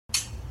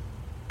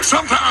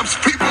Sometimes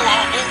people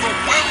are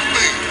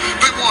overwhelming.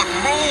 They want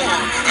more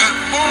and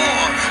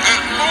more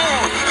and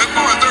more and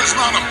more. And there's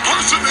not a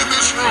person in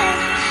this room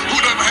who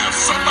doesn't have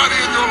somebody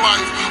in your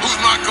life who's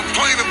not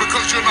complaining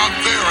because you're not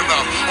there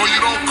enough, or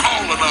you don't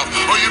call enough,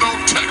 or you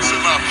don't text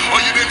enough,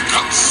 or you didn't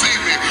come see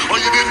me, or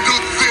you didn't do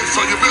this,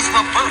 or you missed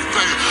my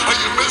birthday, or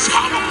you missed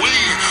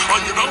Halloween,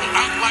 or you don't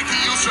act like you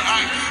used to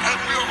act. And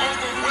we're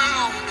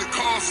overwhelmed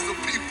because the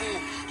people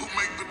who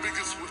make the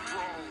biggest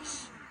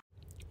withdrawals.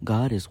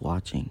 God is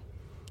watching,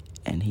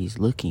 and he's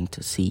looking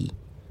to see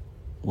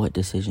what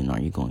decision are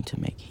you going to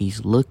make.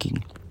 He's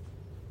looking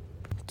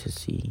to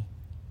see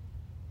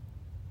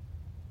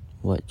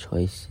what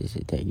choice is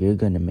it that you're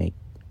going to make.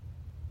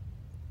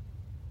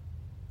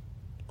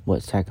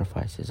 What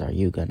sacrifices are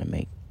you going to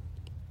make?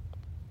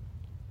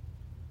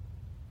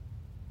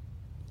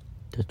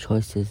 The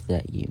choices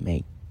that you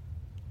make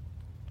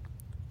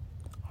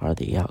are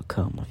the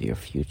outcome of your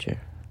future.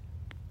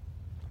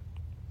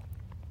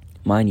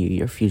 Mind you,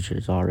 your future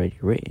is already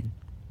written.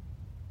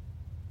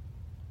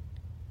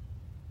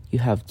 You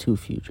have two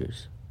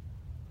futures.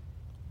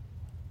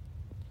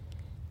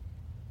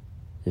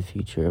 The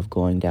future of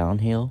going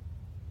downhill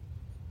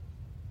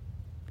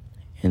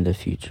and the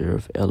future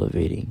of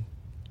elevating.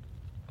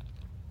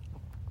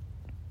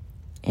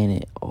 And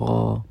it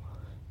all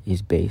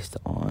is based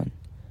on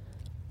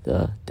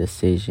the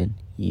decision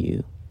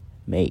you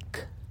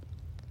make.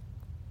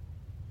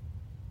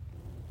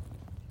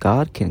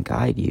 God can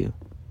guide you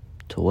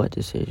to what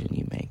decision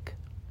you make,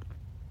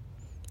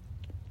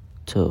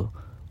 to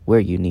where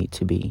you need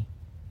to be,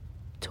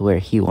 to where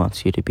he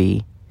wants you to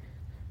be,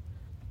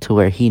 to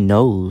where he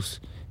knows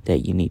that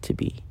you need to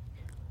be,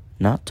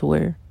 not to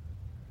where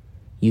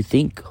you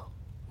think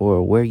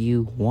or where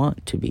you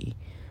want to be,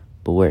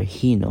 but where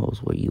he knows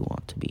where you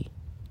want to be,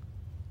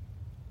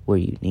 where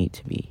you need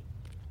to be.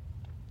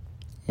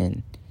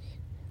 And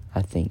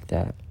I think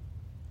that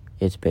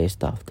it's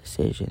based off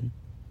decision.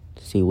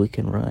 See, we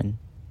can run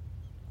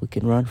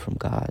from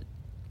God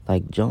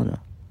like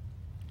Jonah.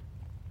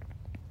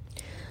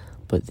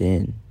 But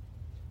then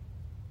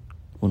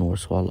when we're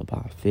swallowed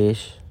by a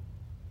fish,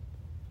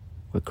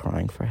 we're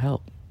crying for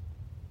help.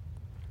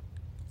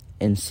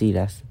 And see,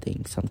 that's the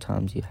thing.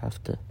 Sometimes you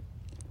have to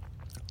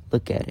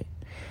look at it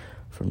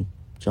from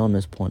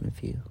Jonah's point of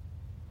view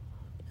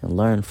and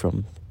learn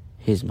from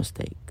his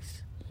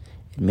mistakes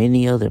and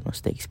many other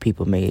mistakes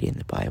people made in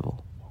the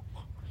Bible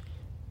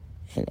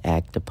and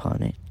act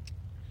upon it.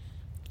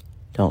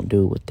 Don't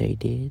do what they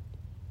did.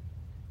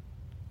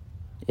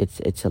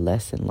 It's a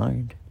lesson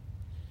learned.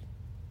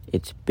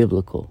 It's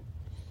biblical.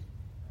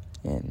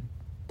 And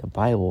the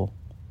Bible,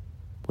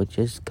 which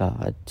is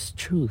God's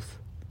truth,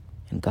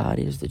 and God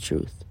is the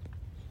truth,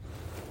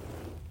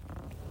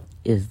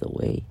 is the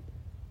way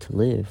to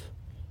live,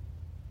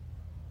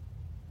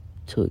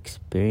 to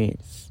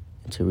experience,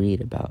 and to read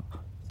about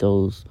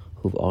those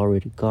who've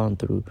already gone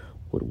through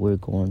what we're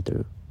going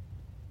through,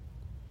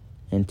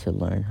 and to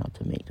learn how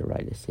to make the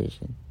right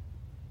decision.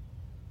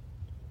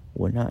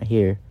 We're not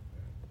here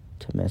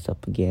to mess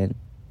up again,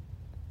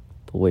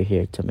 but we're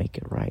here to make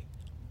it right.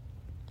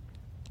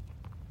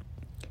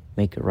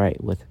 Make it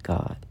right with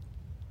God.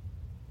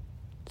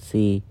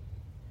 See,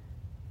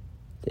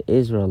 the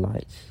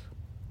Israelites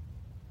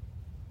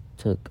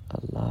took a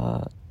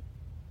lot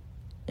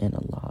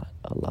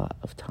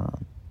of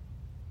time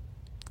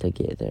to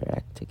get their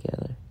act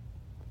together.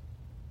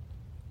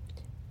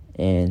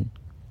 And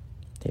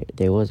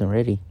they wasn't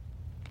ready.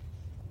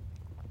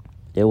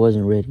 They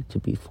wasn't ready to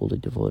be fully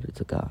devoted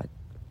to God.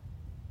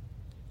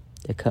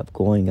 They kept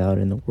going out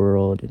in the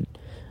world and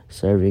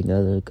serving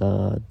other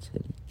gods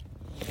and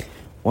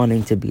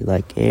wanting to be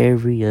like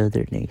every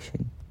other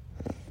nation.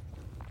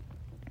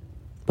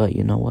 But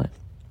you know what?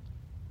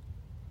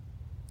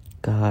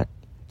 God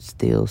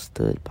still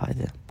stood by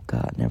them.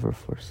 God never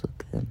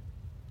forsook them.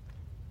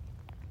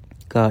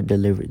 God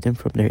delivered them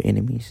from their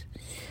enemies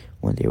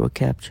when they were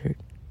captured.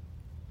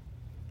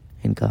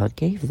 And God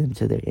gave them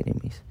to their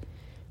enemies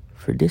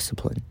for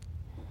discipline.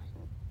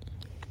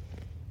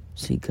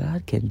 See,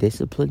 God can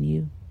discipline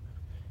you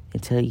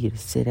and tell you to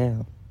sit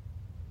down.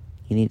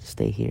 You need to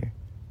stay here.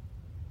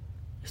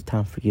 It's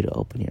time for you to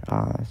open your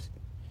eyes.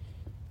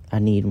 I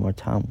need more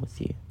time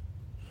with you.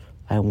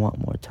 I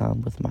want more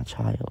time with my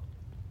child.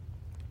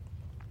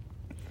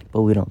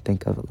 But we don't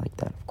think of it like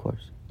that, of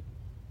course.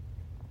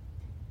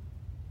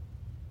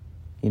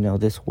 You know,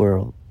 this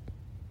world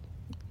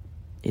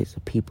is a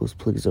people's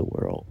pleaser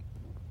world.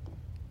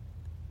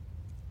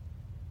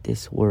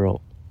 This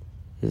world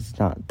is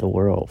not the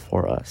world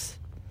for us.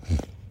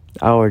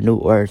 Our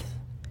new earth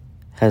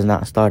has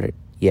not started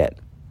yet.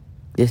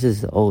 This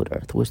is the old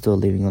earth. We're still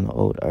living on the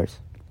old earth.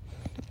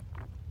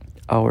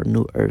 Our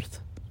new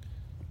earth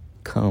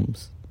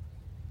comes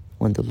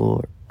when the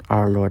Lord,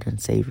 our Lord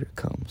and Savior,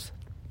 comes.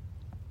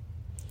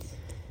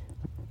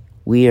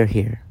 We are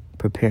here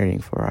preparing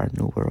for our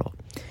new world.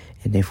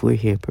 And if we're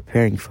here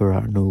preparing for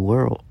our new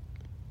world,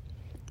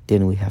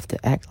 then we have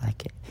to act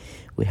like it.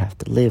 We have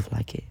to live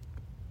like it.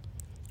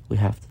 We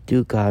have to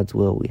do God's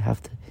will. We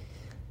have to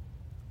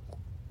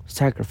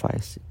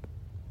sacrifice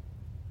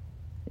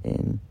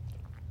And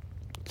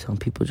some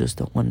people just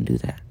don't want to do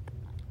that.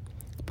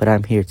 But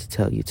I'm here to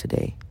tell you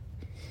today,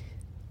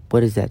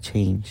 what is that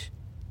change?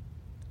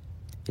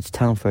 It's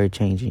time for a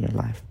change in your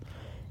life.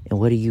 And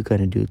what are you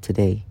going to do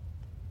today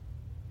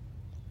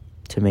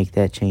to make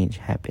that change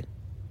happen?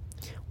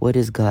 What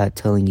is God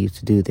telling you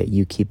to do that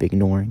you keep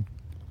ignoring?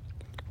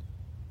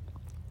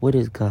 What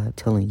is God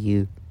telling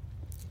you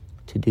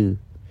to do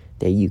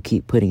that you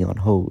keep putting on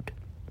hold?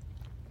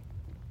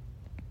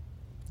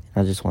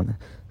 I just want to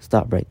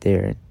stop right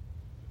there and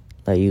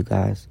let you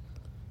guys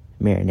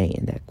marinate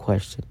in that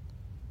question.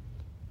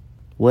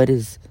 What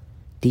is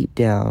deep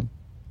down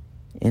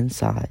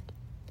inside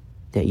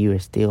that you are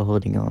still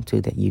holding on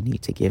to that you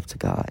need to give to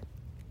God?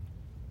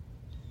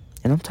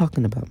 And I'm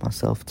talking about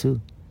myself too.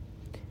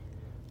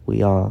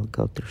 We all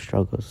go through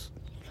struggles.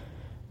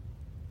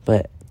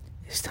 But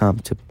it's time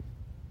to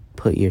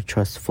put your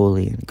trust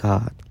fully in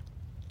God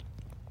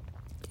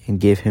and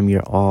give Him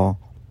your all.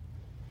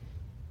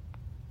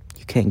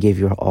 You can't give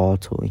your all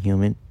to a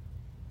human.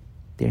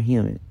 They're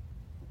human,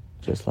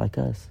 just like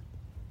us.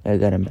 They're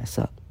going to mess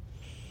up.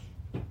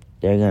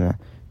 They're going to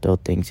throw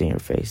things in your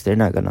face. They're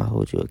not going to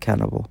hold you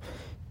accountable.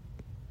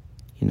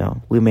 You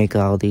know, we make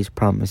all these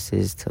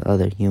promises to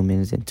other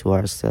humans and to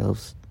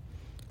ourselves,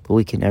 but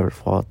we can never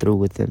fall through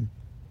with them.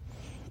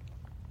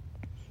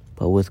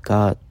 But with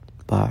God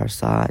by our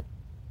side,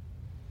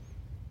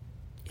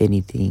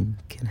 anything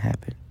can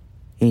happen.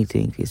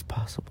 Anything is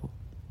possible.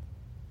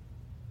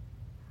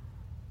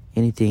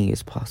 Anything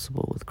is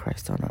possible with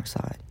Christ on our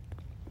side.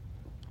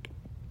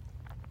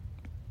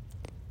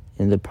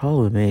 And the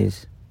problem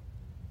is,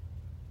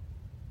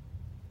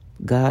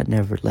 God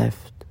never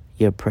left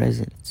your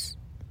presence.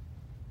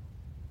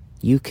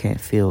 You can't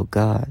feel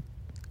God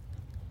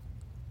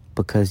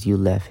because you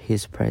left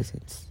His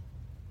presence.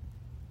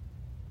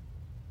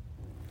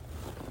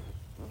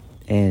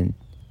 And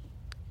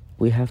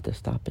we have to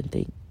stop and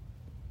think.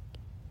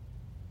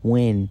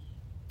 When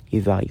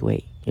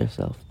evaluate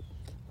yourself.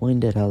 When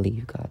did I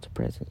leave God's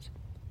presence?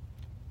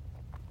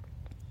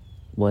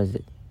 Was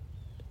it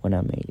when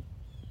I made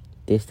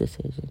this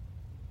decision?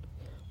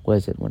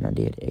 Was it when I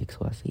did X,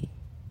 Y, Z?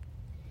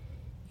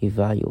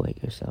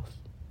 Evaluate yourself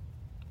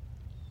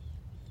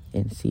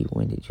and see,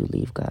 when did you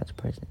leave God's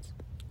presence?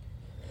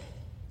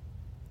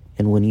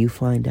 And when you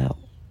find out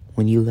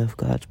when you left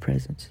God's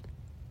presence,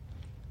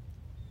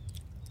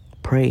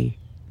 pray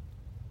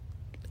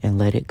and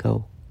let it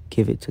go.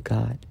 Give it to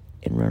God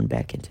and run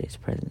back into His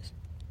presence.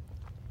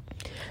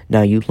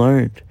 Now, you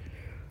learned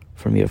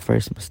from your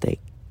first mistake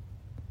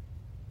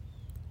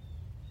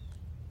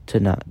to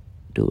not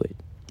do it,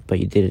 but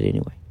you did it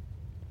anyway.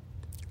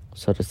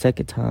 So the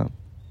second time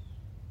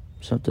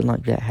something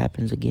like that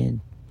happens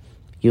again,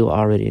 you'll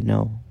already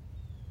know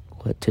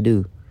what to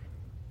do.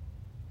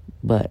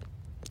 But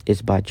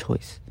it's by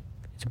choice.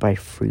 It's by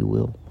free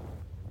will.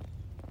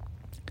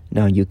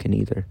 Now you can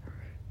either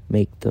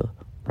make the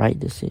right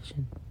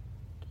decision,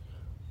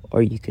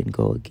 or you can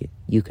go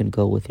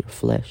with your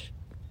flesh.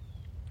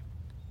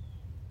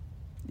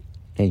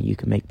 And you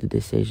can make the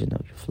decision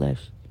of your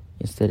flesh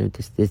instead of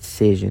this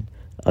decision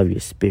of your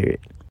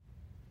spirit.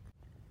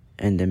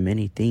 And the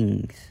many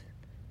things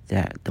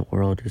that the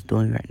world is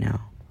doing right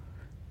now,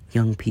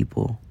 young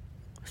people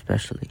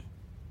especially,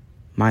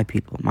 my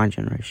people, my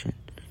generation,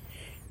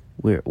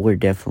 we're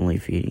definitely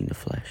feeding the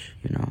flesh,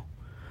 you know.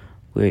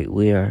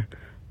 We are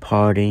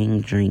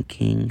partying,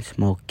 drinking,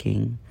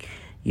 smoking,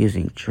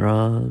 using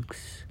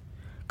drugs,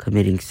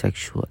 committing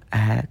sexual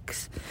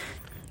acts.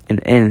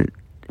 And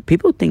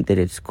people think that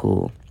it's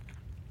cool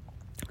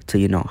to,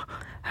 you know,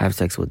 have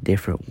sex with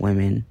different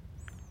women,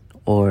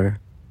 or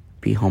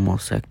be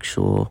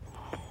homosexual,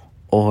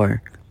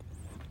 or,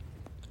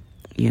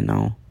 you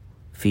know,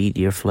 feed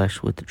your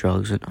flesh with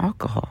drugs and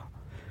alcohol,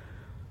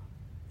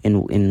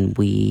 and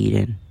weed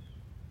and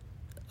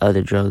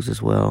other drugs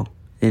as well.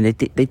 And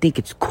they think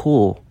it's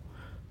cool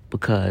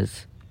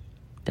because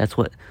that's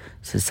what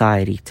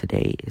society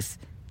today is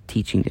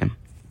teaching them.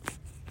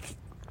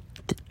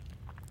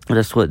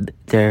 That's what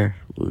they're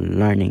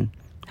learning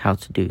how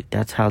to do.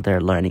 That's how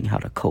they're learning how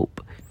to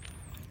cope.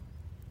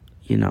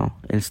 You know,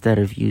 instead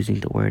of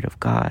using the word of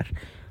God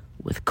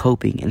with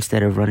coping,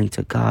 instead of running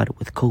to God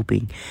with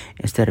coping,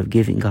 instead of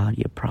giving God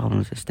your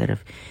problems, instead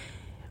of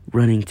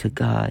running to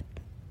God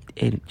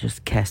and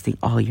just casting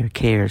all your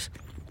cares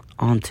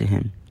onto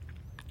Him,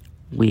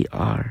 we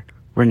are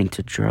running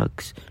to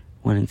drugs,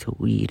 running to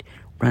weed,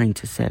 running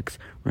to sex,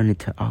 running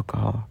to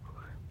alcohol,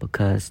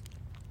 because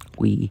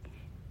we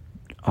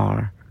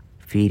are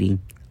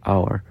feeding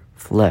our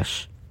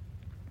flesh.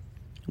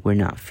 We're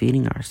not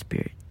feeding our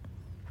spirit.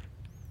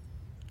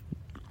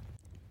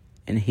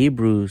 In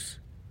Hebrews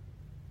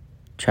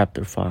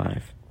chapter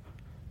 5,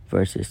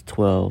 verses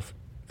 12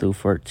 through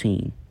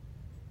 14,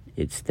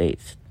 it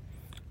states,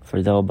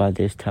 "For though by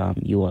this time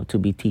you ought to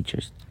be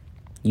teachers,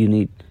 you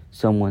need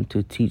someone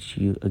to teach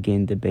you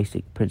again the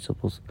basic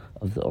principles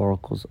of the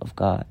oracles of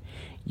God.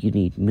 You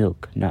need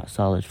milk, not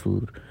solid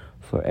food.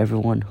 For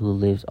everyone who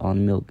lives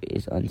on milk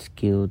is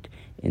unskilled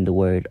in the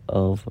word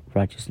of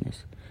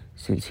righteousness,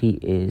 since he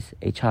is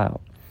a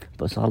child.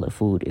 but solid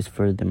food is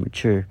for the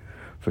mature,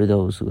 for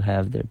those who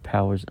have their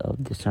powers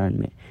of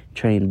discernment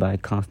trained by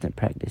constant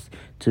practice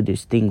to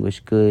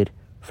distinguish good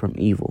from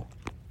evil.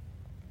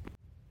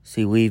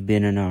 See, we've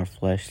been in our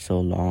flesh so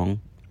long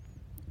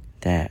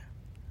that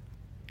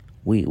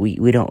we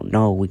don't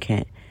know, we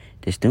can't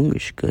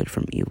distinguish good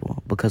from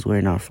evil because we're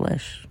in our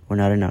flesh. We're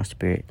not in our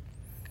spirit.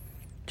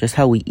 Just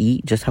how we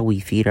eat, just how we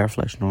feed our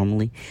flesh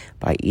normally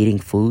by eating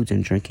foods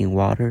and drinking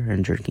water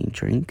and drinking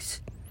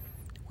drinks,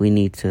 we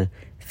need to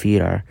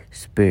feed our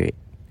spirit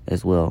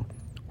as well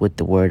with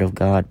the Word of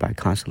God by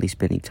constantly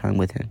spending time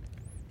with Him,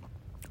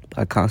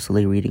 by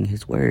constantly reading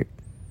His Word,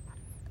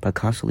 by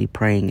constantly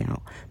praying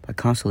out, by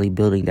constantly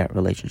building that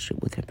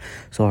relationship with Him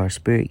so our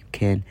spirit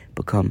can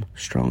become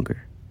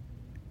stronger.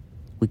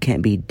 We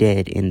can't be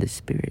dead in the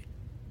spirit.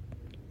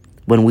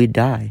 When we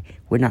die,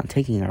 we're not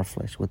taking our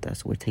flesh with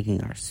us. We're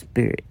taking our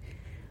spirit.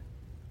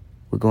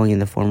 We're going in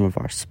the form of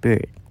our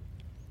spirit,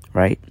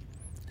 right?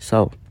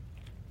 So,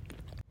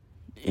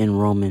 in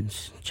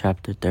Romans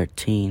chapter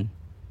 13,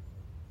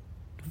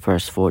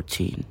 verse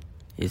 14,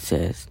 it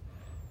says,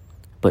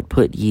 "But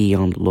put ye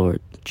on the Lord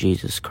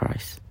Jesus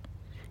Christ,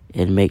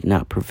 and make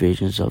not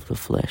provisions of the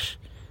flesh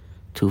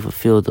to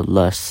fulfill the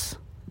lusts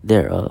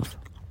thereof."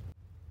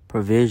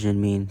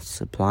 Provision means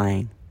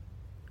supplying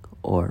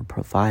or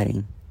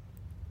providing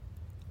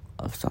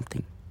of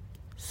something.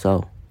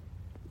 So,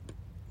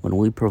 when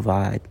we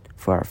provide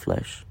for our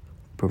flesh,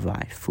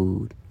 provide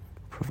food,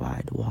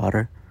 provide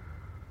water,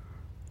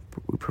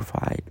 we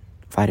provide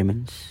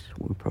vitamins,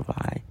 we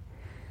provide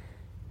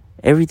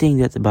everything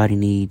that the body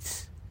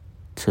needs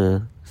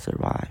to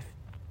survive.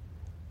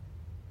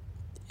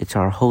 It's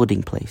our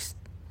holding place.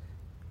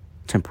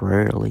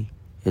 Temporarily,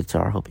 it's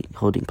our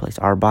holding place.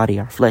 Our body,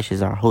 our flesh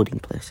is our holding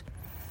place.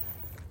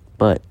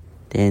 But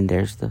then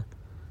there's the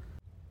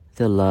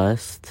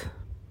lust,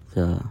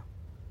 the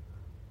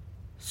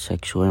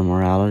sexual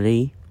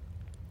immorality,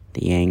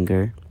 the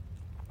anger,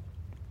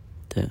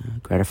 the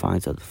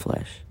gratifyings of the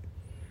flesh.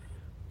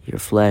 Your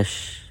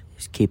flesh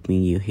is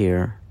keeping you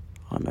here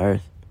on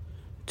earth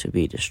to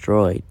be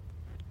destroyed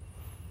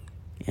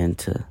and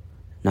to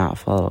not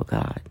follow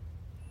God.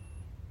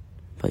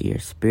 But your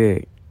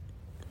spirit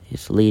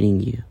is leading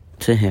you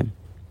to Him.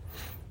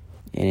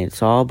 And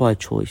it's all by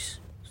choice.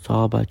 It's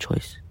all by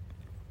choice.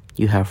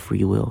 You have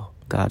free will.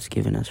 God's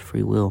given us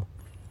free will.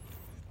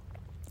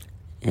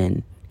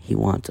 And He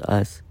wants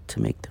us to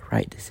make the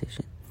right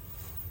decision.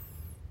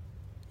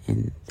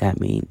 And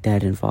that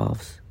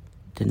involves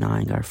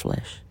denying our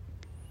flesh.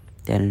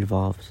 That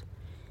involves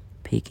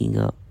picking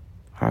up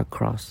our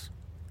cross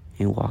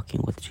and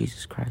walking with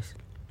Jesus Christ.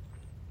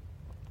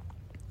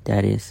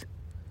 That is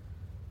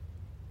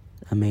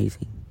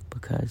amazing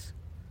because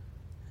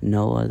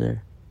no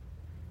other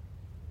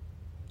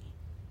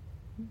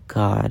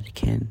God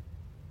can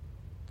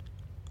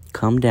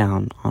come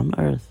down on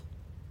earth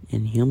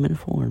in human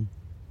form,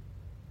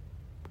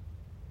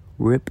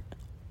 rip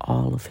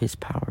all of His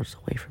powers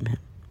away from Him,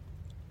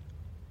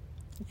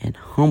 and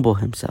humble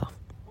Himself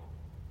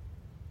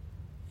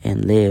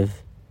and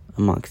live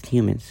amongst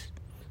humans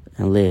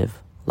and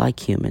live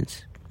like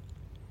humans.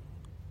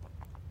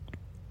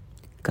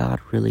 God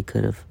really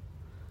could have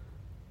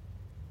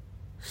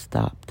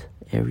stopped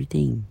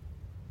everything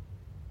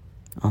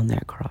on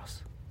that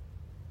cross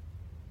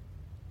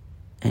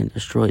and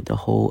destroyed the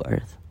whole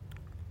earth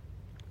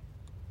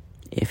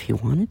if He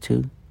wanted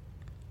to.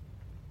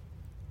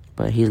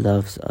 But He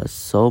loves us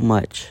so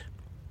much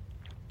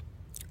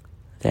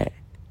that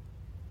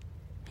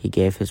He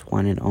gave His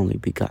one and only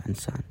begotten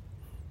Son,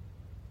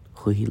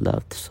 who He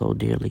loved so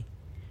dearly,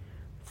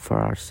 for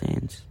our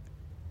sins.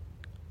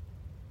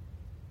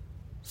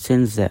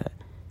 Sins that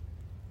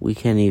we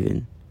can't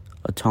even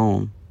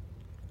atone.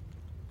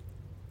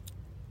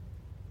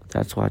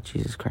 That's why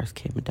Jesus Christ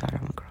came and died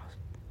on the cross,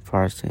 for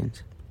our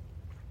sins.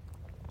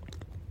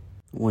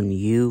 When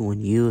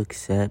you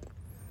accept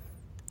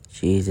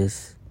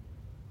Jesus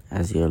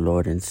as your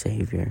Lord and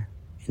Savior,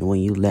 and when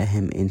you let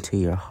Him into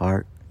your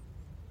heart,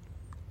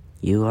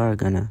 you are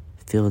gonna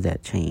feel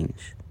that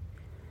change.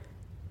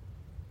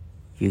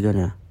 You're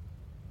gonna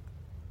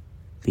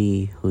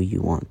be who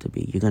you want to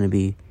be. You're gonna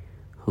be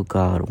who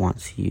God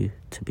wants you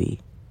to be.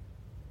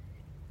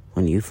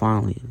 When you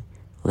finally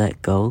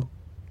let go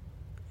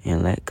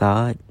and let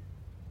God,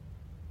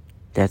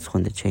 that's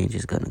when the change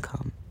is gonna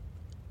come.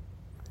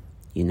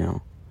 You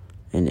know,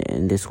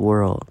 in this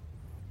world,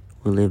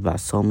 we live by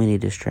so many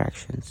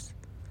distractions,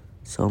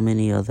 so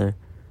many other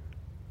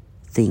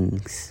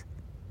things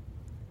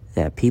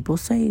that people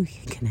say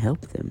can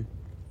help them,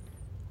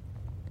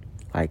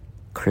 like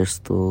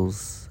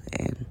crystals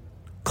and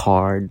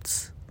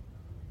cards.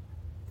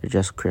 They're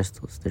just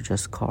crystals. They're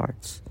just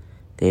cards.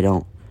 They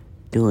don't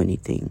do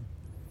anything.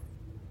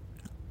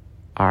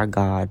 Our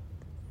God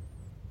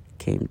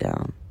came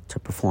down to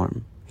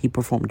perform. He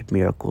performed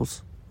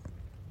miracles.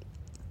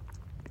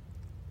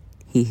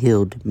 He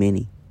healed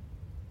many.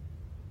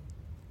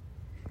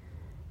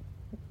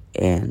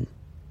 And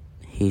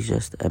He's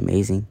just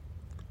amazing.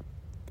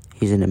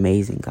 He's an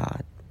amazing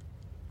God.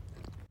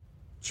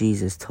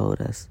 Jesus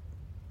told us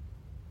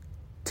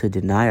to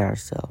deny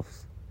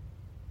ourselves.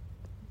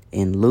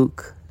 In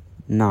Luke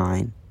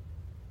 9,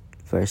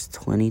 verse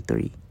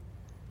 23,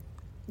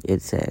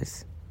 it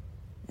says,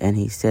 "And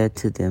he said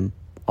to them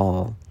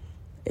all,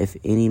 if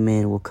any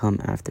man will come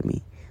after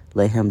me,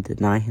 let him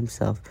deny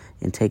himself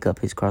and take up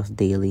his cross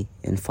daily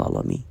and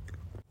follow me."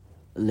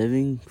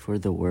 Living for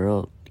the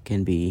world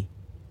can be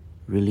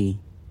really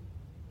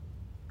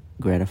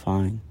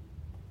gratifying.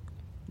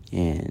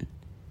 And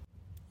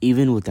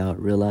even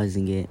without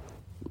realizing it,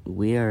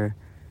 we are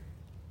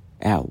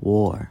at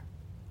war.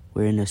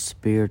 We're in a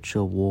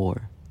spiritual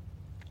war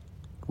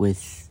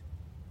with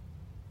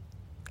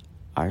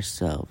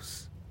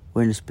ourselves.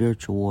 We're in a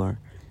spiritual war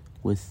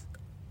with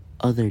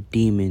other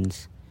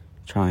demons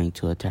trying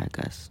to attack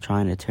us,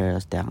 trying to tear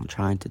us down,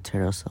 trying to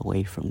tear us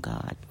away from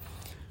God,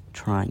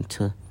 trying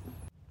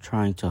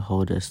to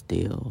hold us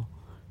still,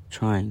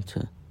 trying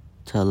to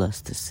tell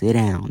us to sit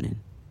down and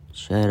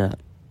shut up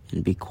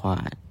and be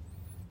quiet,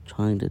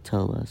 trying to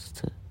tell us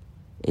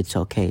it's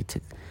okay to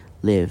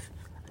live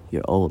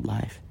your old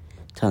life,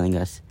 telling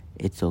us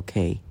it's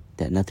okay,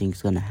 that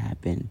nothing's going to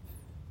happen,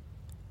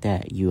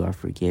 that you are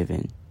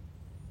forgiven,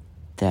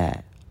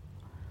 that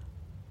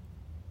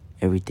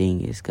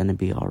everything is going to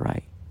be all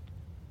right.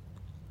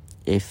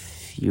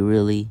 If you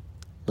really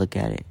look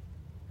at it,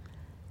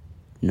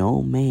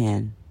 no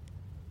man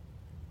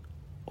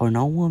or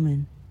no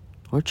woman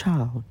or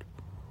child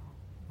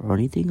or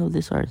anything of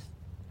this earth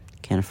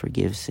can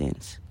forgive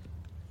sins.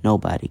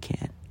 Nobody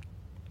can.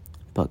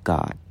 But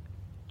God.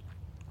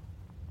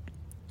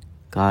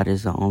 God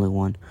is the only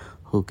one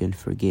who can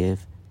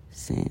forgive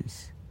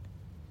sins.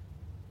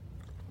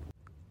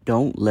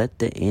 Don't let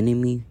the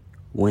enemy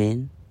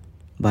win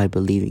by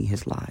believing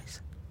his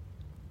lies.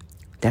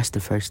 That's the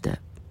first step.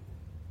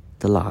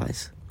 The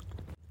lies.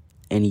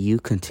 And you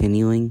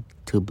continuing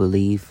to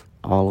believe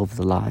all of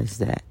the lies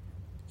that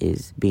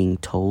is being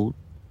told,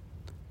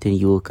 then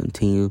you will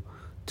continue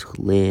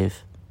to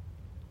live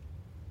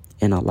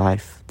in a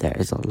life that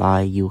is a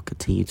lie. You will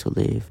continue to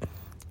live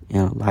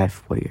in a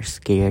life where you're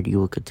scared. You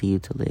will continue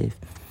to live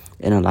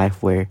in a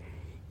life where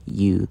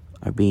you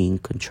are being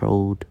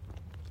controlled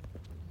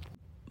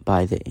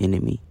by the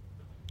enemy.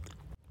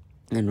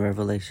 In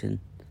Revelation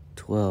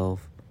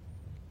 12,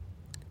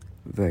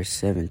 verse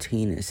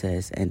 17, it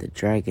says, "And the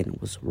dragon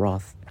was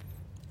wroth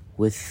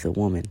with the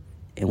woman,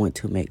 and went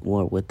to make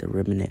war with the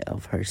remnant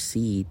of her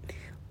seed,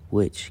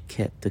 which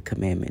kept the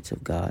commandments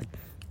of God,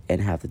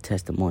 and have the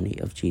testimony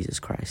of Jesus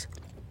Christ."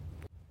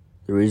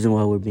 The reason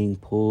why we're being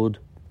pulled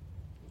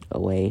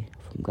away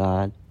from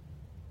God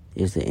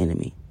is the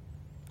enemy.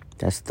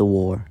 That's the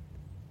war.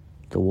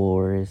 The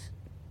war is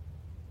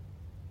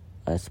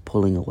us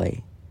pulling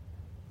away.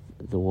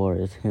 The war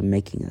is him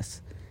making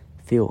us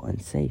feel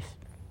unsafe.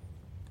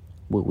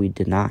 What we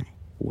deny,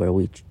 where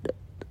we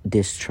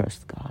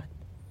distrust God.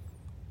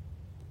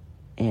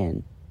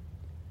 And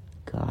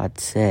God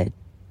said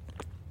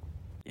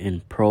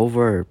in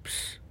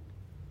Proverbs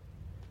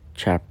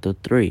chapter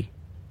 3,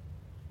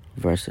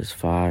 verses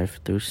 5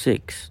 through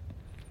 6,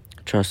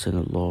 "Trust in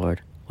the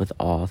Lord with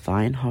all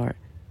thine heart,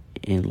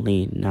 and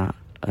lean not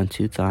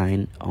unto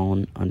thine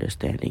own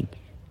understanding.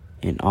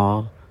 In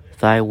all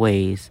thy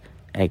ways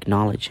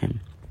acknowledge him,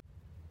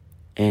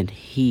 and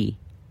he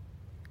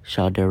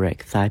shall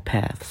direct thy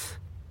paths."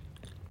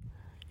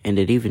 And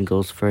it even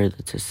goes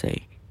further to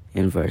say,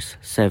 in verse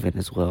 7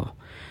 as well,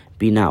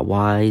 "Be not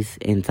wise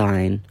in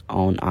thine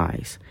own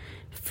eyes.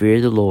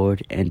 Fear the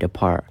Lord and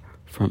depart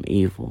from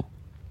evil."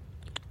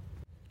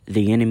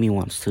 The enemy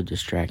wants to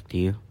distract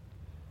you,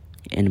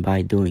 and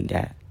by doing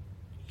that,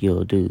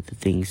 you'll do the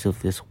things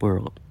of this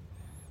world.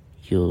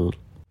 You'll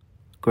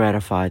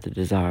gratify the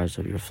desires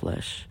of your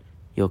flesh.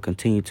 You'll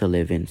continue to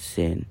live in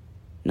sin,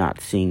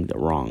 not seeing the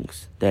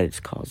wrongs that it's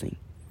causing.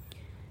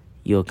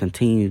 You'll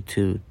continue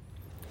to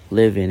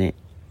live in it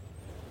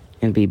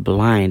and be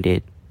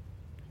blinded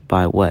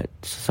by what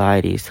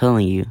society is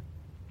telling you,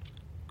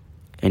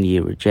 and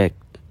you reject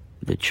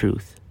the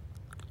truth.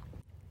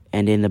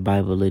 And in the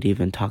Bible, it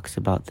even talks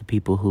about the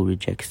people who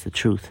rejects the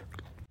truth.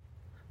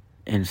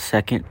 In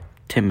 2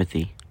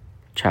 Timothy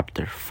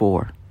chapter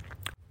 4,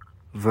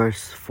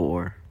 verse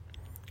 4,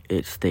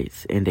 it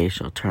states, "And they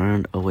shall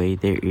turn away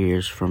their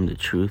ears from the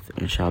truth,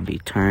 and shall be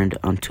turned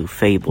unto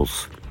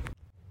fables."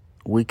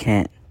 We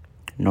can't,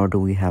 nor do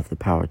we have the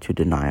power to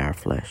deny our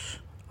flesh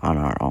on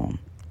our own.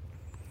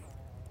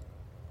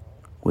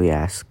 We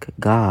ask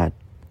God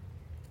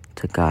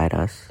to guide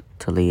us,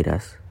 to lead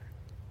us,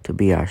 to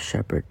be our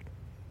shepherd,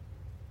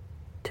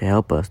 to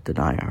help us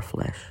deny our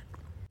flesh.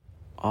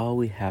 All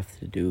we have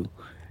to do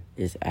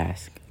is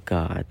ask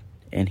God,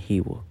 and he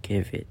will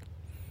give it.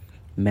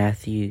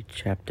 Matthew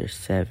chapter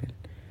 7,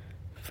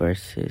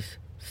 verses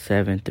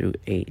 7 through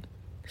 8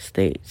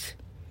 states,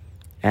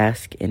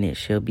 "Ask, and it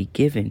shall be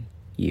given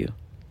you.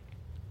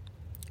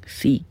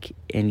 Seek,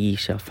 and ye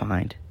shall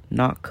find.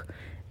 Knock,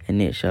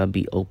 and it shall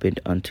be opened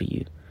unto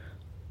you.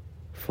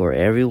 For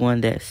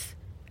everyone that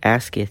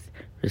asketh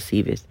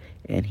receiveth,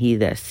 and he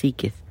that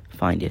seeketh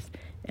findeth,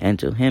 and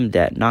to him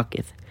that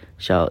knocketh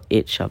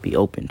it shall be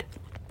opened."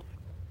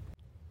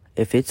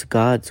 If it's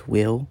God's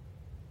will,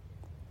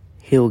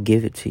 He'll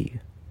give it to you.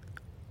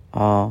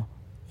 All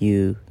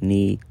you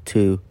need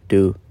to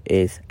do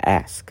is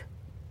ask.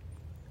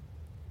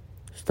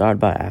 Start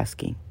by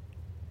asking,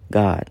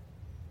 God,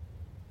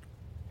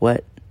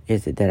 what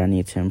is it that I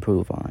need to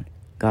improve on?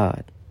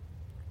 God,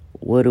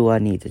 what do I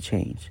need to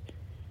change?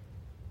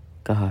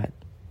 God,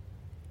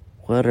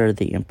 what are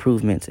the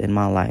improvements in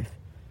my life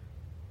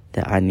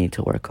that I need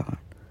to work on?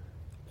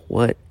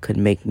 What could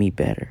make me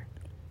better?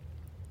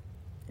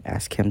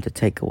 Ask Him to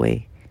take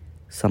away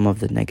some of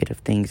the negative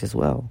things as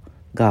well.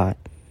 God,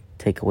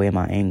 take away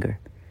my anger.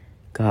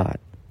 God,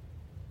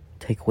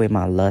 take away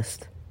my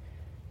lust,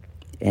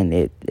 and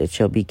it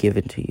shall be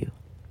given to you.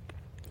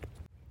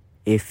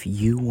 If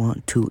you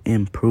want to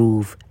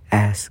improve,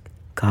 ask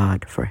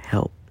God for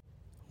help.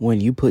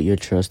 When you put your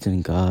trust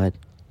in God,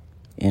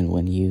 and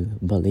when you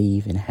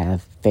believe and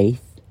have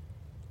faith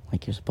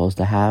like you're supposed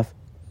to have,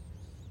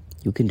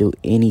 you can do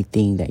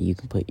anything that you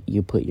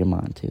put your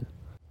mind to.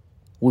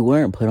 We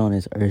weren't put on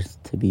this earth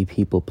to be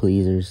people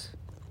pleasers.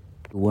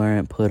 We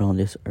weren't put on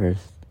this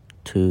earth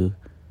to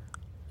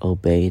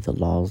obey the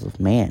laws of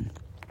man.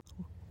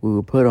 We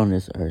were put on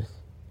this earth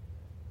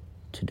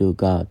to do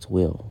God's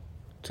will,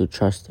 to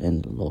trust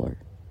in the Lord.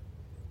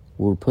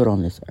 We were put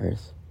on this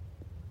earth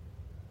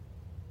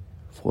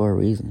for a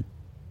reason.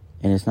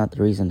 And it's not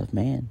the reason of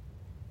man,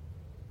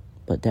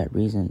 but that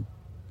reason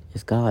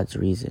is God's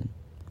reason.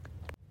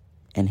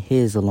 And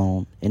His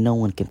alone, and no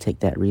one can take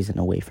that reason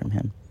away from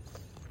Him.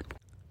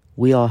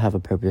 We all have a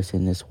purpose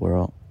in this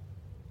world,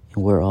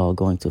 and we're all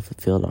going to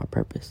fulfill our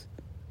purpose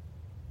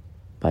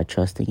by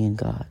trusting in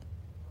God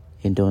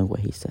and doing what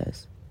He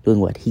says.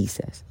 Doing what He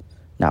says.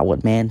 Not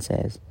what man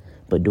says,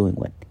 but doing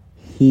what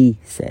He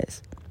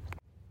says.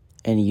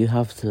 And you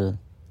have to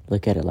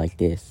look at it like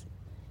this.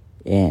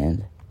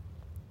 And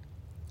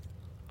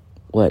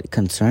what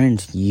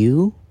concerns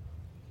you,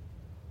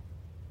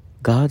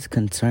 God's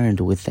concerned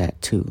with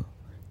that too.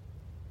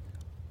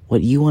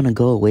 What you want to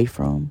go away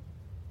from,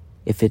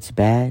 if it's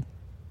bad,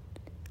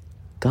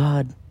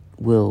 God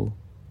will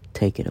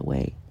take it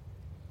away.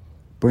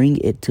 Bring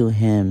it to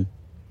Him.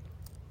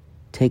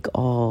 Take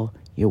all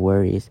your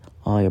worries,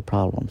 all your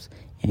problems,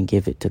 and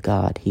give it to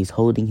God. He's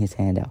holding His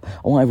hand out.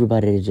 I want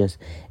everybody to just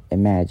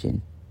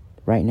imagine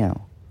right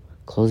now.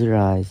 Close your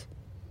eyes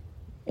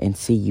and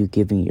see you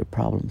giving your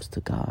problems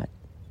to God.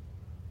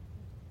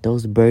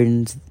 Those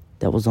burdens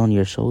that was on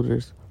your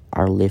shoulders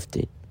are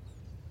lifted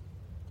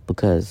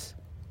because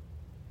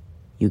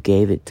you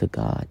gave it to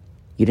God.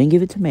 You didn't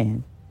give it to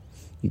man.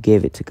 You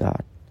gave it to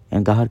God.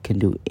 And God can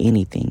do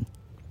anything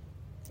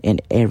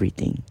and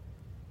everything.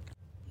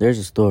 There's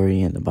a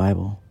story in the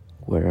Bible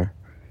where,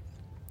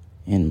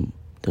 in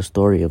the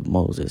story of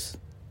Moses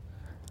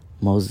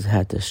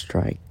had to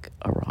strike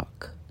a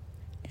rock.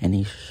 And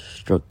he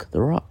struck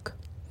the rock.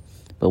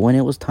 But when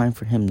it was time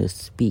for him to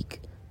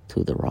speak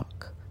to the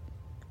rock,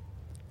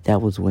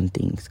 that was when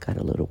things got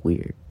a little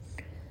weird.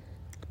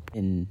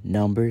 In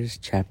Numbers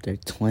chapter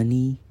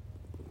 20,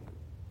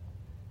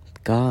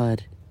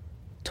 God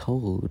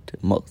told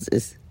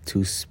Moses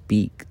to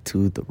speak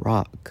to the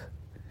rock.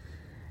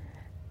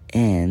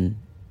 And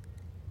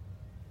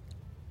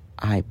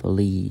I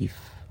believe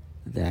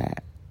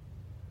that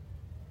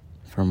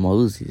for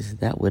Moses,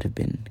 that would have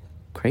been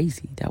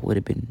crazy. That would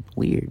have been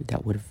weird.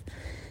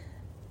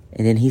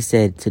 And then he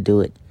said to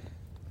do it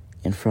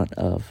in front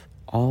of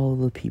all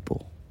the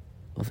people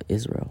of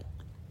Israel.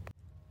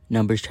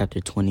 Numbers chapter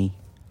 20,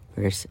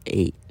 verse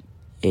 8,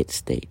 it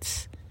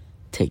states,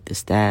 "Take the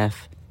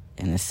staff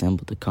and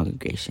assemble the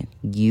congregation,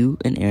 you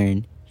and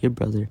Aaron, your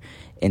brother,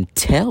 and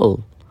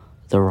tell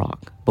the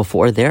rock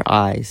before their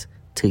eyes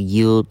to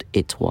yield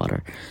its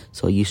water.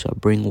 So you shall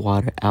bring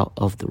water out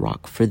of the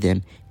rock for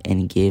them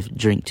and give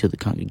drink to the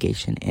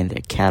congregation and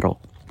their cattle."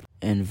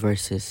 In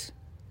verses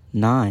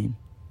 9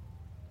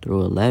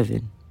 through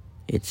 11,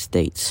 it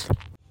states,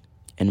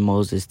 "And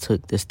Moses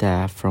took the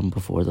staff from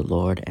before the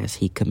Lord as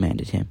he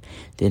commanded him.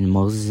 Then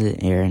Moses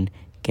and Aaron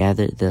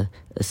gathered the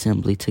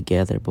assembly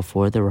together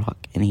before the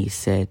rock, and he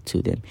said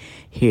to them,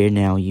 'Hear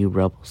now, you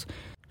rebels,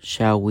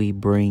 shall we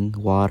bring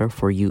water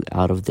for you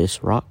out of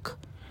this rock?'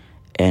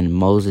 And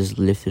Moses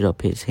lifted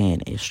up his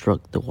hand and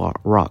struck the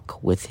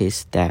rock with his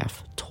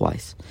staff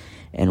twice,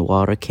 and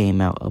water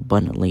came out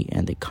abundantly,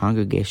 and the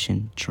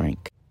congregation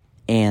drank,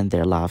 and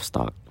their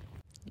livestock."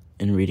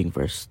 In reading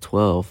verse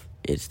 12,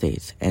 it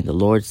states, "And the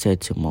Lord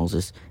said to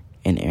Moses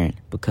and Aaron,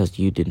 because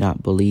you did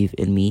not believe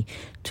in me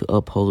to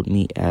uphold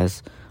me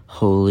as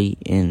holy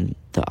in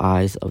the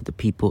eyes of the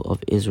people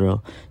of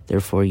Israel,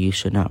 therefore you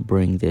should not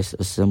bring this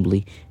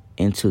assembly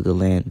into the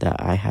land that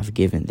I have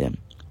given them."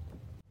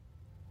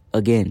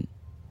 Again,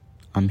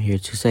 I'm here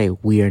to say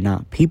we are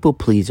not people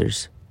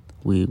pleasers.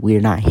 We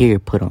are not here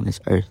put on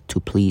this earth to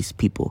please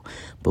people,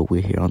 but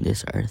we're here on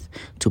this earth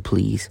to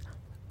please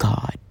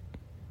God.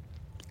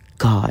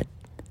 God,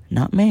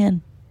 not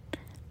man,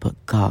 but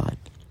God.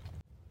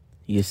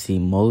 You see,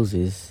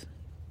 Moses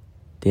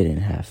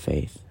didn't have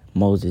faith.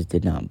 Moses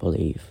did not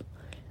believe.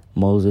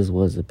 Moses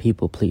was a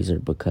people pleaser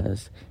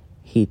because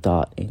he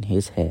thought in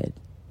his head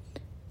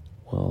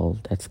well,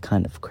 that's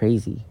kind of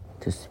crazy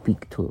to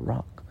speak to a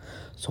rock.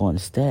 So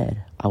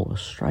instead, I will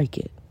strike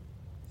it.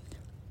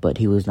 But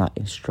he was not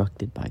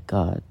instructed by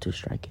God to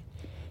strike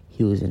it.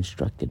 He was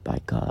instructed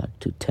by God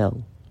to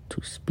tell,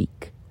 to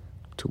speak,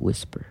 to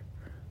whisper,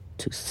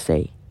 to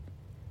say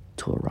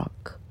to a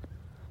rock.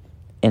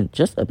 And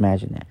just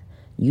imagine that.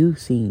 You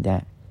seeing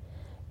that,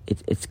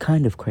 it's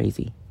kind of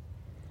crazy.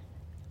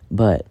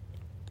 But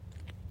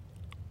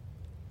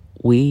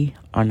we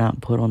are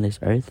not put on this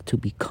earth to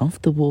be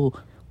comfortable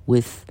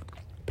with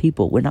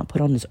people. We're not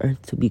put on this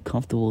earth to be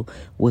comfortable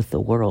with the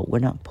world. We're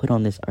not put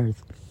on this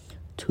earth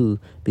to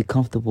be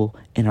comfortable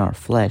in our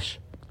flesh.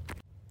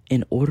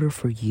 In order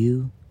for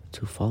you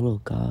to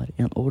follow God,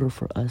 in order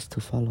for us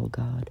to follow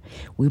God,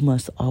 we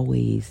must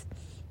always,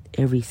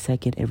 every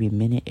second, every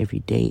minute, every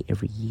day,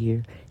 every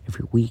year,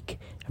 every week,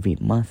 every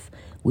month,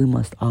 we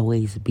must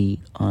always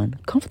be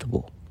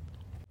uncomfortable.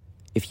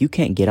 If you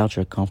can't get out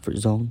your comfort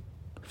zone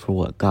for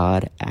what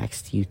God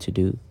asked you to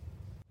do,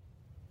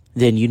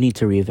 then you need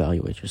to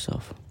reevaluate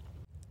yourself.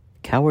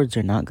 Cowards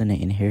are not going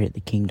to inherit the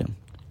kingdom.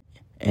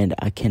 And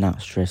I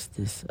cannot stress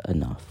this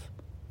enough.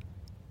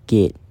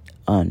 Get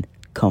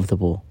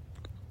uncomfortable.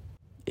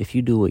 If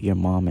you do what your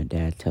mom and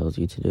dad tells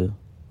you to do,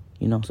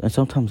 and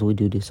sometimes we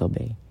do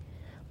disobey.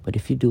 But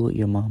if you do what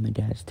your mom and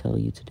dad tell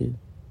you to do,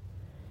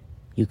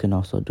 you can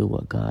also do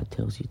what God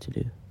tells you to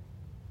do.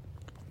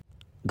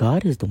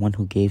 God is the one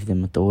who gave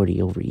them authority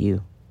over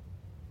you.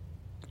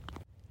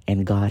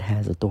 And God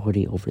has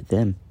authority over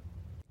them.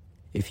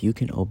 If you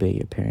can obey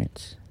your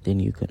parents, then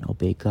you can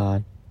obey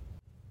God.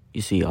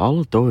 You see, all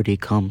authority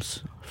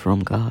comes from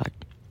God.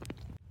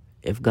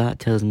 If God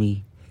tells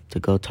me to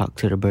go talk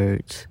to the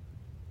birds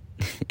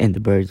and the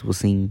birds will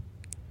sing,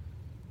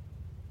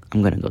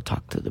 I'm going to go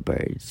talk to the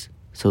birds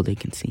so they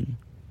can sing.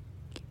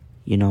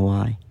 You know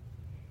why?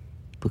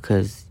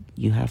 Because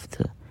you have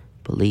to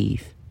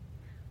believe.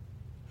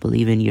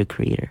 Believe in your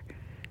Creator.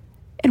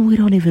 And we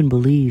don't even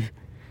believe.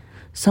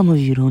 Some of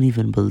you don't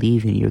even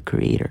believe in your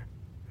Creator.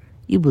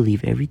 You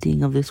believe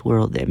everything of this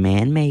world that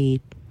man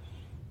made,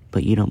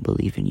 but you don't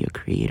believe in your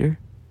Creator.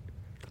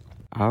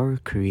 Our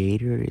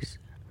Creator is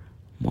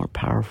more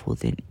powerful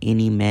than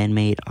any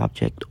man-made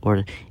object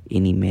or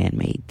any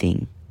man-made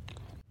thing.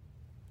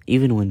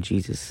 Even when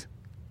Jesus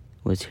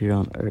was here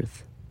on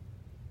earth,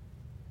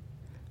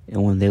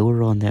 and when they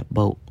were on that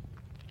boat,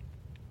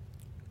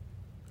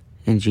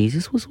 and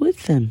Jesus was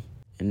with them.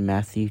 In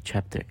Matthew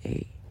chapter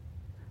 8,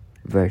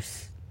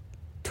 verse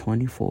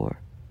 24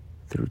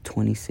 through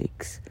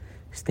 26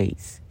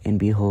 states, "And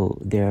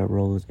behold, there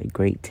arose a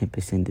great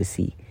tempest in the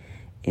sea,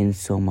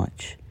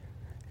 insomuch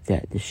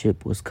that the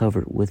ship was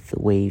covered with the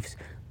waves,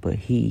 but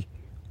he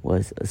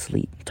was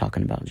asleep,"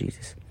 talking about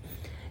Jesus.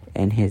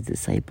 "And his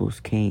disciples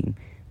came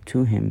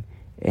to him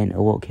and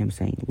awoke him,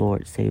 saying,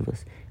 Lord, save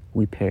us,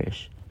 we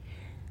perish.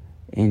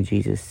 And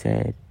Jesus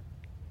said,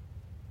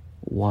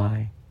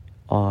 Why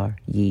are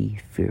ye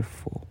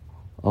fearful,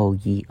 O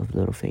ye of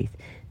little faith?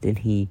 Then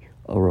he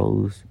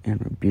arose and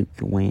rebuked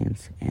the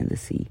winds and the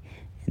sea,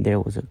 and there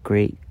was a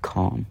great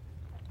calm."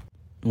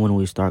 When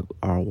we start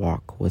our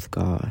walk with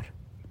God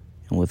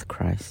and with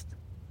Christ,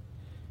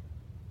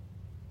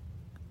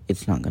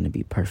 it's not going to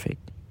be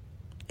perfect.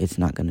 It's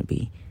not going to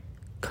be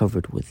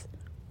covered with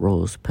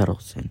rose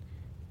petals and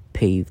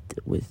paved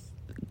with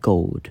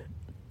gold.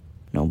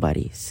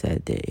 Nobody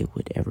said that it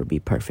would ever be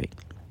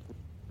perfect.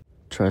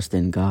 Trust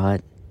in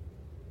God,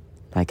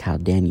 like how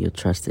Daniel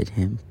trusted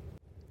him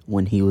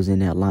when he was in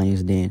that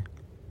lion's den.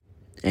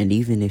 And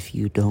even if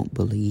you don't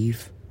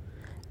believe,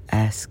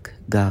 ask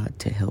God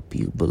to help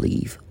you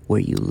believe where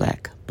you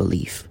lack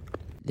belief.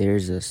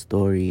 There's a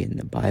story in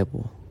the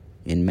Bible,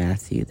 in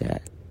Matthew,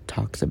 that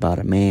talks about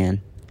a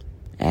man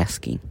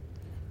asking.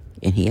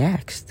 And he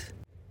asked.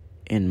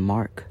 In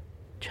Mark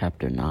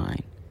chapter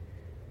 9,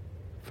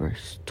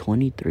 verse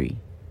 23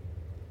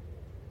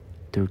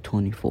 through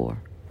 24,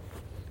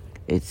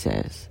 it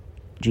says,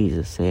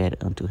 Jesus said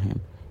unto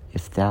him,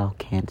 If thou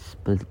canst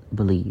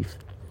believe,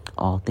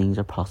 all things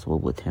are possible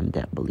with him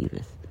that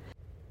believeth.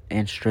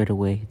 And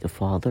straightway the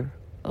father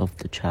of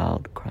the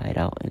child cried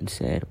out and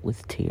said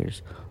with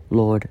tears,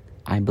 Lord,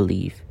 I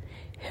believe,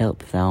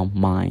 help thou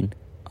mine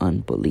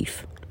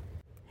unbelief.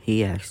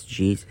 He asked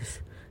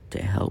Jesus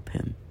to help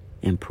him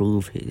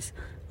improve his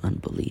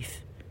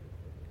unbelief.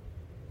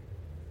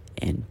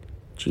 And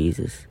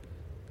Jesus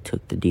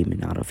took the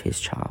demon out of his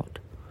child.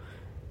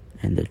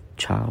 And the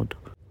child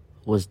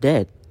was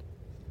dead.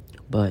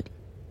 But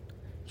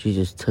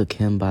Jesus took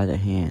him by the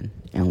hand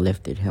and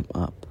lifted him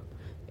up,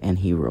 and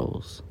he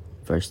rose.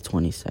 Verse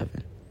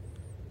 27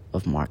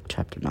 of Mark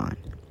chapter 9.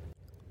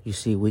 You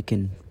see, we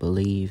can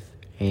believe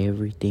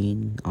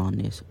everything on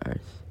this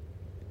earth,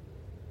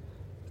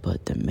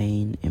 but the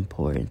main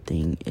important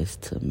thing is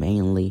to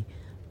mainly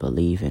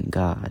believe in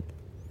God.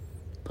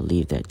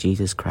 Believe that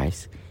Jesus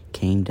Christ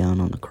came down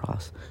on the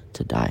cross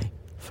to die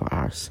for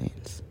our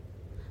sins.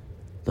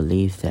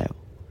 Believe that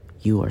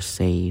you are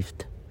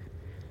saved.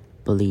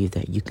 Believe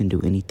that you can do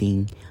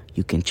anything.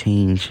 You can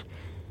change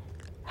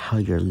how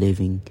you're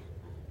living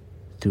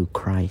through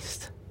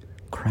Christ.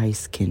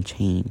 Christ can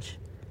change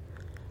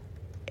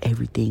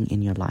everything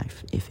in your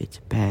life. If it's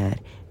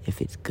bad,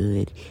 if it's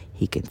good,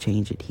 he can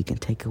change it. He can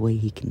take away,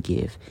 he can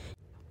give.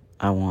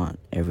 I want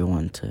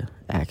everyone to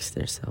ask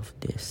themselves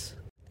this.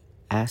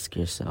 Ask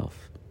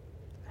yourself,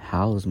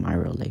 how is my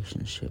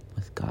relationship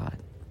with God?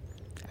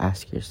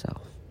 Ask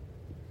yourself,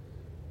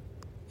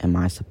 am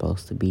I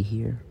supposed to be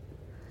here?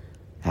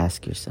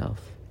 Ask yourself,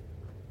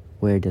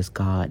 where does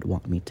God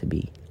want me to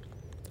be?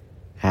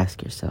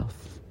 Ask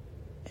yourself,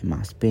 am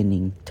I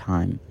spending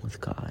time with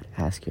God?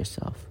 Ask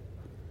yourself,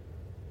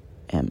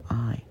 am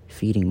I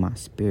feeding my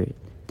spirit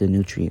the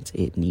nutrients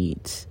it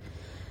needs?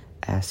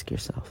 Ask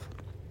yourself,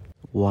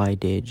 why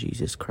did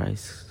Jesus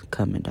Christ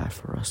come and die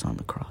for us on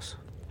the cross?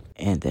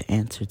 And the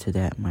answer to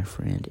that, my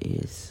friend,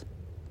 is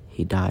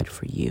he died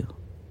for you.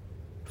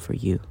 For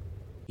you.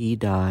 He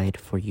died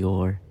for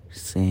your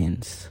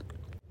sins.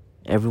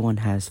 Everyone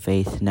has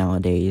faith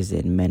nowadays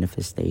in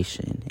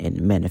manifestation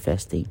and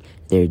manifesting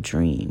their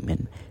dream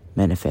and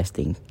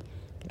manifesting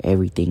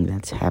everything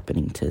that's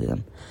happening to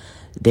them.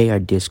 They are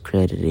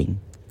discrediting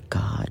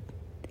God.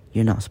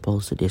 You're not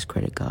supposed to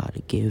discredit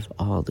God. Give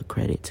all the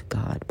credit to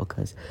God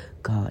because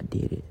God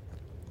did it.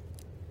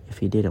 If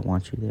he didn't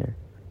want you there,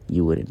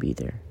 you wouldn't be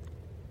there.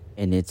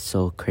 And it's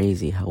so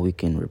crazy how we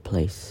can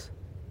replace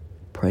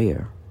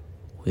prayer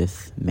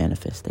with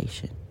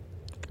manifestation.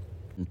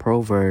 In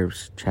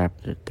Proverbs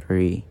chapter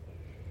 3,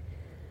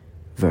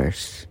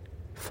 verse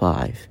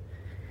 5,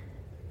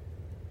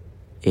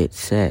 it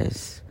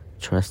says,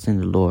 trust in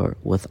the Lord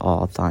with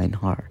all thine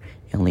heart,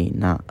 and lean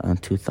not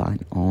unto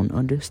thine own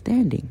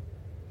understanding.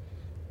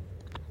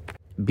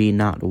 Be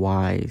not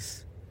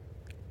wise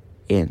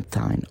in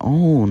thine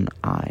own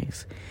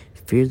eyes.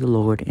 Fear the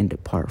Lord and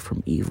depart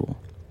from evil.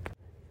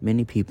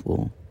 Many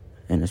people,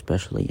 and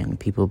especially young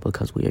people,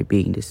 because we are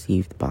being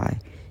deceived by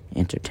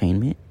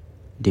entertainment,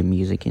 the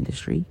music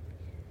industry,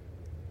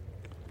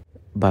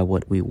 by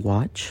what we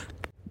watch,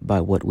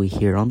 by what we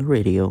hear on the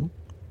radio.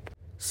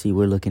 See,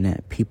 we're looking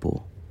at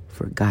people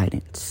for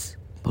guidance,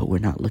 but we're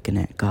not looking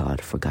at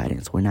God for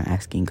guidance. We're not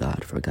asking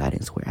God for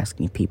guidance. We're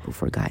asking people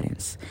for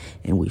guidance,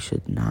 and we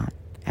should not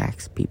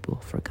ask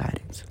people for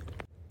guidance.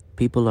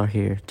 People are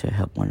here to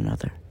help one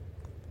another.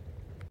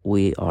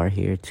 We are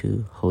here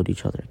to hold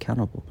each other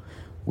accountable.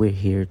 We're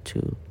here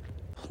to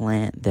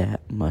plant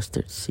that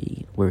mustard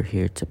seed. We're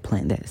here to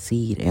plant that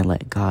seed and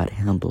let God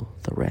handle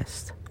the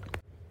rest.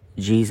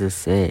 Jesus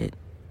said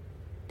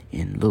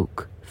in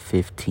Luke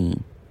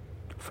 15,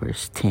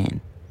 verse 10,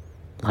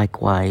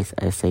 likewise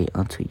I say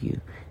unto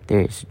you,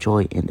 there is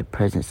joy in the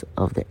presence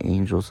of the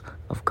angels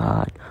of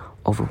God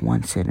over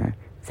one sinner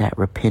that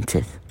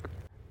repenteth.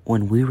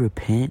 When we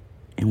repent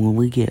and when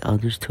we get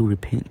others to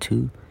repent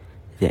too,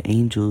 the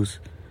angels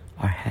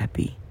are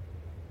happy.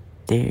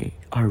 They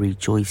are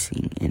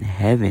rejoicing in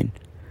heaven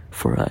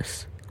for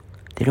us.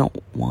 They don't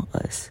want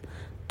us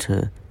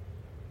to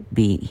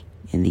be,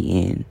 in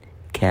the end,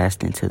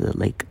 cast into the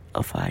lake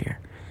of fire.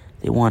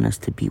 They want us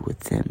to be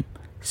with them,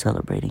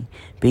 celebrating,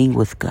 being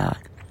with God.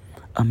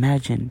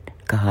 Imagine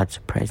God's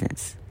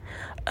presence.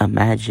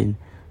 Imagine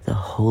the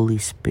Holy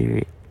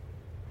Spirit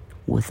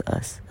with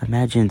us.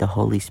 Imagine the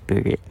Holy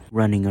Spirit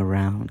running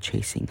around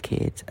chasing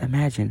kids.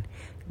 Imagine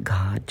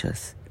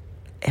God's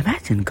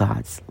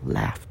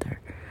laughter.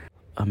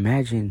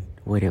 Imagine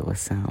what it would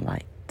sound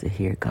like to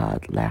hear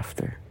God's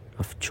laughter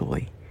of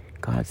joy,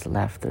 God's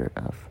laughter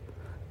of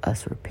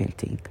us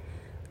repenting,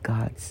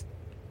 God's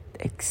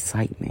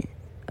excitement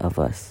of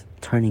us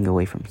turning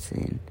away from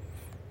sin,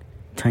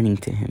 turning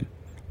to him,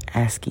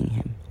 asking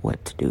him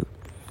what to do.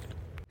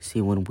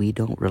 See, when we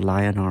don't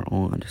rely on our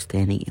own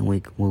understanding and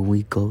when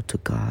we go to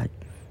God,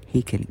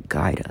 he can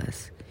guide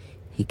us.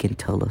 He can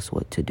tell us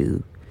what to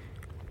do.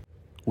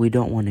 We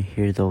don't want to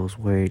hear those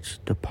words,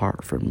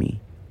 depart from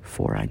me,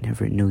 for I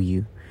never knew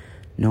you.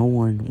 No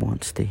one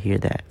wants to hear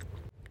that.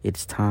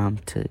 It's time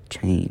to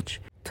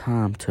change.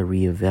 Time to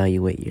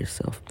reevaluate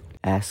yourself.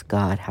 Ask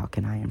God, how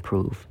can I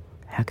improve?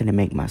 How can I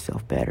make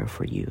myself better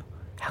for you?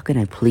 How can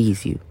I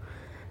please you?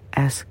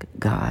 Ask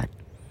God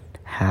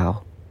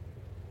how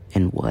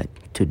and what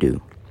to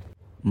do.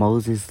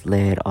 Moses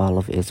led all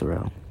of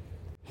Israel.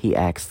 He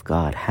asked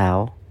God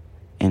how,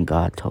 and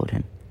God told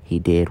him. He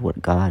did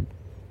what God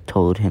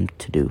told him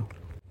to do,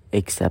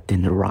 except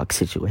in the rock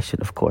situation,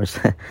 of course.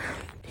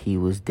 He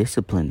was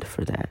disciplined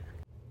for that.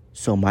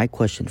 So my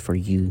question for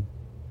you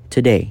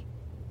today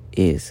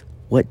is,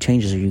 what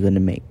changes are you going to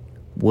make?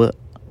 What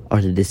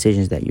are the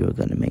decisions that you are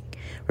going to make?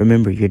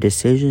 Remember, your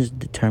decisions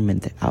determine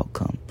the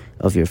outcome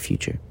of your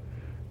future,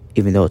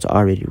 even though it's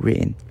already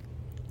written.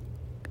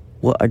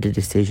 What are the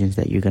decisions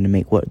that you're going to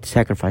make? What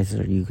sacrifices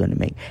are you going to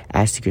make?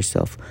 Ask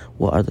yourself,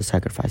 what are the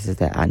sacrifices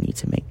that I need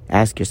to make?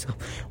 Ask yourself,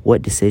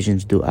 what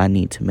decisions do I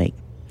need to make?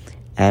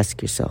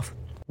 Ask yourself,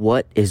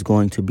 what is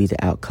going to be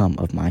the outcome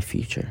of my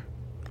future?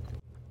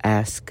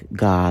 Ask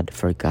God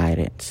for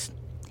guidance.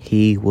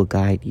 He will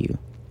guide you.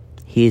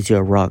 He is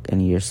your rock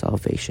and your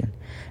salvation.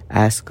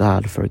 Ask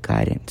God for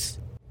guidance.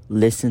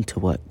 Listen to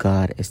what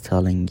God is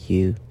telling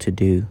you to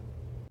do.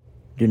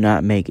 Do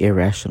not make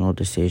irrational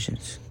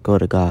decisions. Go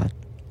to God.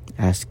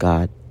 Ask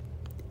God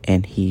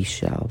and he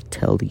shall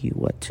tell you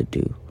what to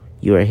do.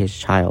 You are his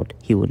child.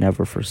 He will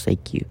never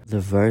forsake you. The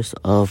verse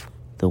of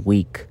the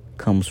week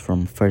comes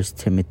from 1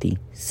 Timothy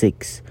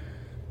 6,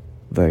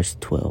 verse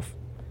 12.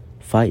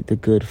 Fight the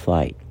good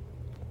fight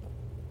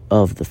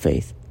of the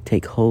faith.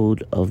 Take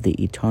hold of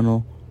the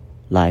eternal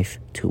life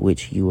to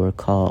which you are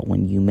called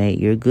when you made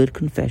your good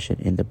confession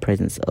in the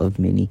presence of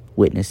many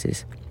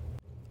witnesses.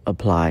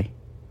 Apply.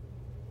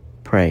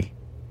 Pray.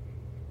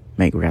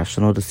 Make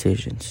rational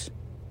decisions.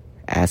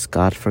 Ask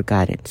God for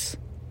guidance.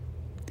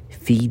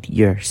 Feed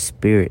your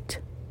spirit.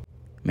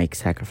 Make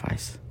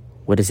sacrifice.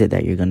 What is it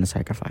that you're going to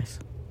sacrifice?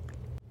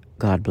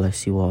 God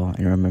bless you all,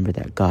 and remember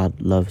that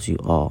God loves you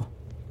all.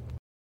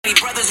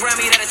 Brothers around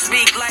me that'll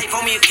speak life,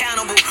 hold me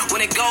accountable.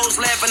 When it goes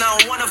left and I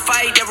don't wanna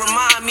fight, they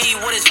remind me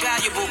what is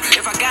valuable.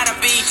 If I gotta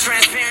be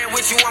transparent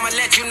with you, I'ma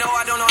let you know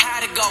I don't know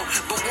how to go.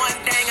 But one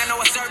thing, I know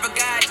I serve a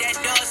God that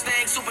does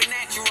things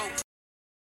supernatural.